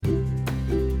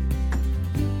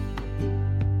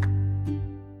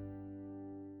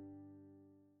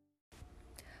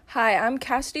Hi, I'm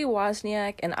Cassidy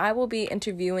Wozniak, and I will be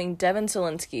interviewing Devin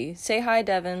Zielinksi. Say hi,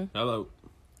 Devin. Hello.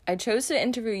 I chose to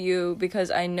interview you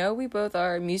because I know we both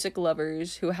are music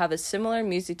lovers who have a similar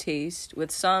music taste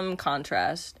with some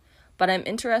contrast, but I'm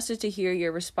interested to hear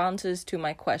your responses to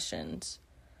my questions.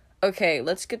 Okay,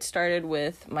 let's get started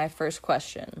with my first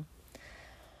question.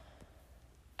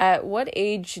 At what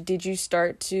age did you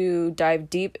start to dive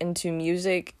deep into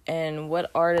music, and what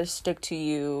artists stick to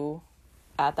you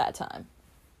at that time?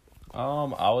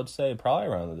 I would say probably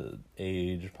around the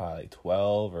age, probably like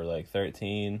 12 or like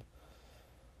 13.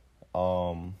 I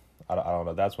don't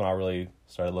know. That's when I really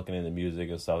started looking into music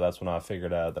and stuff. That's when I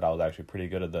figured out that I was actually pretty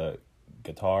good at the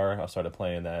guitar. I started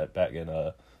playing that back in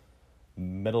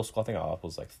middle school. I think I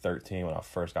was like 13 when I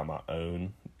first got my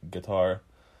own guitar.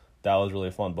 That was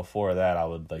really fun. Before that, I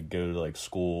would like go to like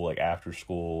school, like after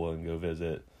school, and go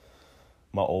visit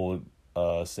my old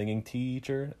singing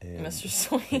teacher. And, Mr.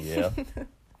 Swain. Yeah.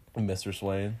 Mr.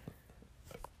 Swain,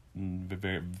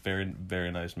 very, very,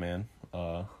 very nice man.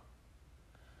 And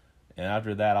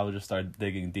after that, I would just start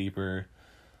digging deeper.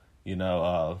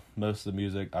 Most of the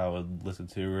music I would listen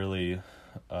to really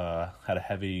had a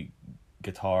heavy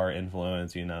guitar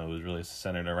influence. It was really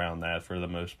centered around that for the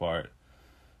most part.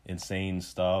 Insane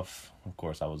stuff. Of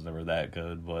course, I was never that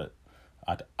good, but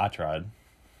I tried.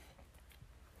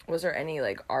 Was there any,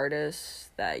 artists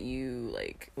that you,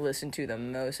 listened to the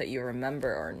most that you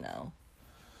remember or no?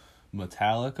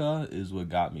 Metallica is what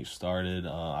got me started.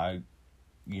 I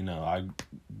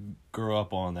grew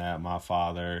up on that. My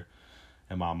father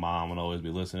and my mom would always be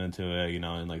listening to it, in,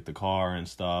 the car and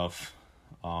stuff.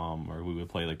 Or we would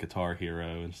play, Guitar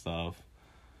Hero and stuff.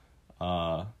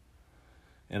 And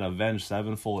Avenged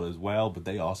Sevenfold as well, but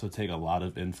they also take a lot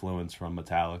of influence from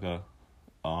Metallica.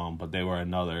 But they were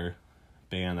another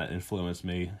band that influenced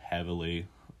me heavily.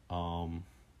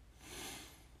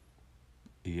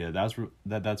 That's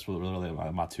really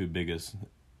my two biggest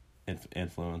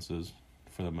influences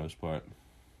for the most part.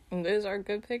 Those are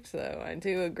good picks, though. I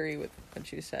do agree with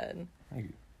what you said. Thank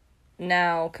you.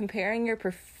 Now, comparing your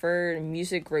preferred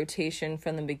music rotation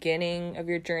from the beginning of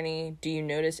your journey, do you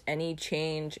notice any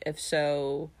change? If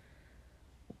so,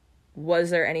 was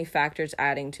there any factors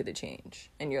adding to the change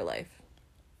in your life?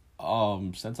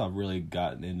 Since I've really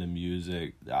gotten into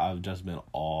music, I've just been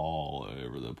all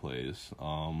over the place.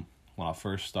 When I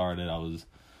first started, I was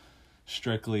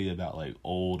strictly about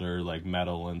older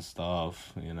metal and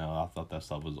stuff. I thought that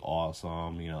stuff was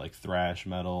awesome. Thrash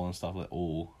metal and stuff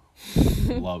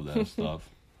love that stuff.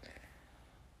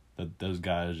 Those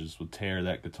guys just would tear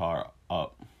that guitar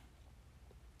up.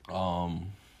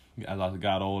 As I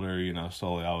got older,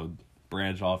 slowly I would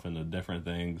branch off into different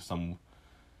things. Some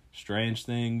strange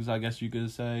things, I guess you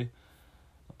could say.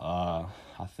 I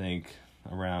think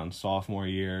around sophomore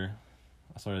year,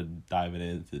 I started diving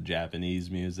into Japanese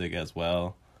music as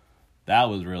well. That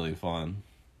was really fun.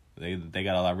 They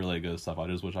got a lot of really good stuff. I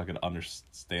just wish I could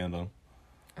understand them.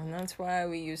 And that's why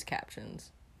we use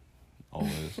captions.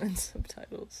 Always. And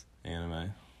subtitles.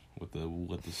 Anime with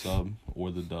the sub or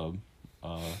the dub.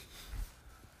 I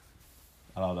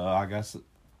don't know. I guess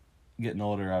getting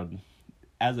older,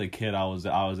 as a kid, I was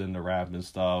into rap and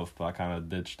stuff, but I kind of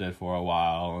ditched it for a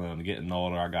while. And then getting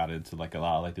older, I got into a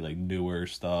lot of the newer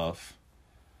stuff.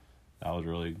 That was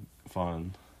really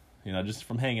fun, just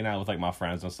from hanging out with my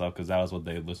friends and stuff, because that was what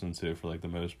they listened to for the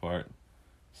most part.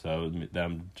 So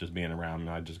them just being around me,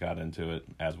 I just got into it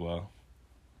as well.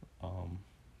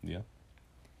 Yeah.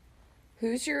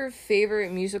 Who's your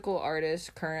favorite musical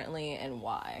artist currently and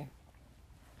why?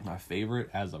 My favorite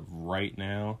as of right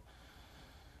now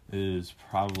is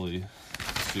probably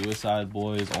Suicide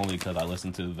Boys, only because I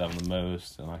listen to them the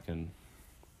most and I can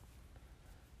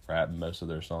rap most of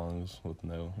their songs with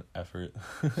no effort.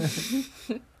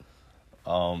 I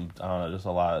don't know, just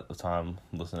a lot of time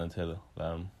listening to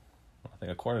them. I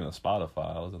think according to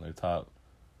Spotify, I was in their top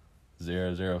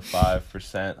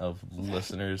 0.05% of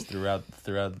listeners throughout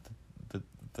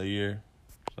the year.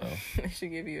 So I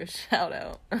should give you a shout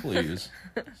out. Please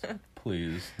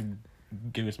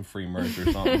give me some free merch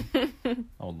or something.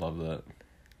 I would love that.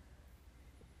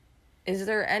 Is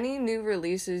there any new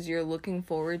releases you're looking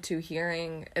forward to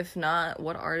hearing? If not,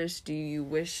 what artists do you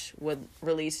wish would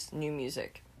release new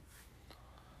music?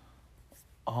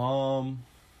 That's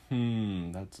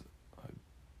a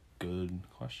good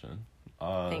question.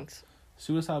 Thanks.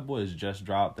 Suicide Boys just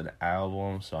dropped an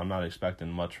album, so I'm not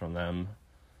expecting much from them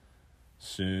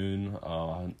soon.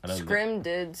 Scrim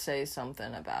did say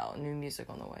something about new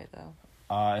music on the way, though.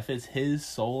 If it's his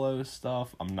solo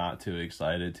stuff, I'm not too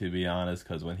excited, to be honest,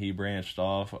 because when he branched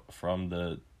off from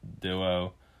the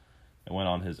duo and went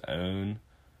on his own,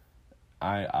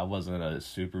 I wasn't a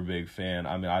super big fan.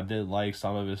 I mean, I did like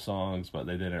some of his songs, but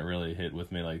they didn't really hit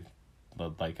with me like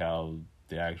how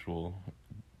the actual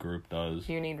group does.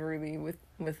 You need Ruby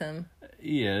with him.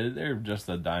 Yeah, they're just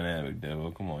a dynamic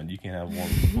duo. Come on, you can't have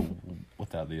one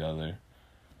without the other.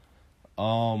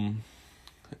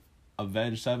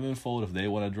 Avenged Sevenfold, if they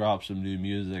want to drop some new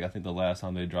music, I think the last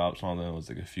time they dropped something was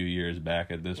like a few years back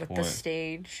at this point. With the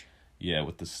Stage. Yeah,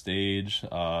 with the Stage.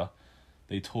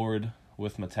 They toured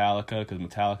with Metallica because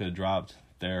Metallica dropped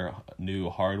their new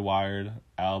Hardwired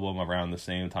album around the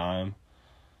same time.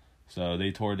 So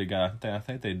they toured together. I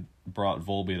think they brought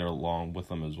Volbeat along with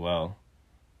them as well.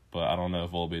 But I don't know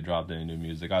if Volbeat dropped any new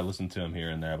music. I listen to him here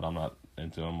and there, but I'm not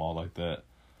into him all like that.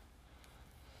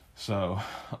 So,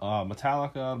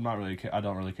 Metallica, I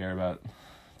don't really care about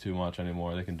too much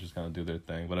anymore. They can just kind of do their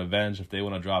thing. But Avenged, if they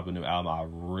want to drop a new album, I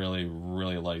really,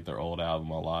 really like their old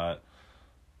album a lot.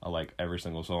 I like every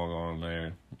single song on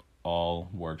there. All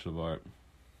works of art.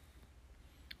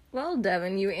 Well,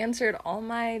 Devin, you answered all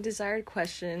my desired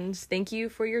questions. Thank you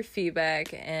for your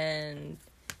feedback and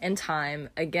time.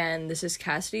 Again, this is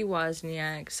Cassidy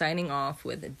Wozniak signing off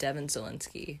with Devin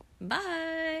Zielinksi.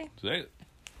 Bye! See ya.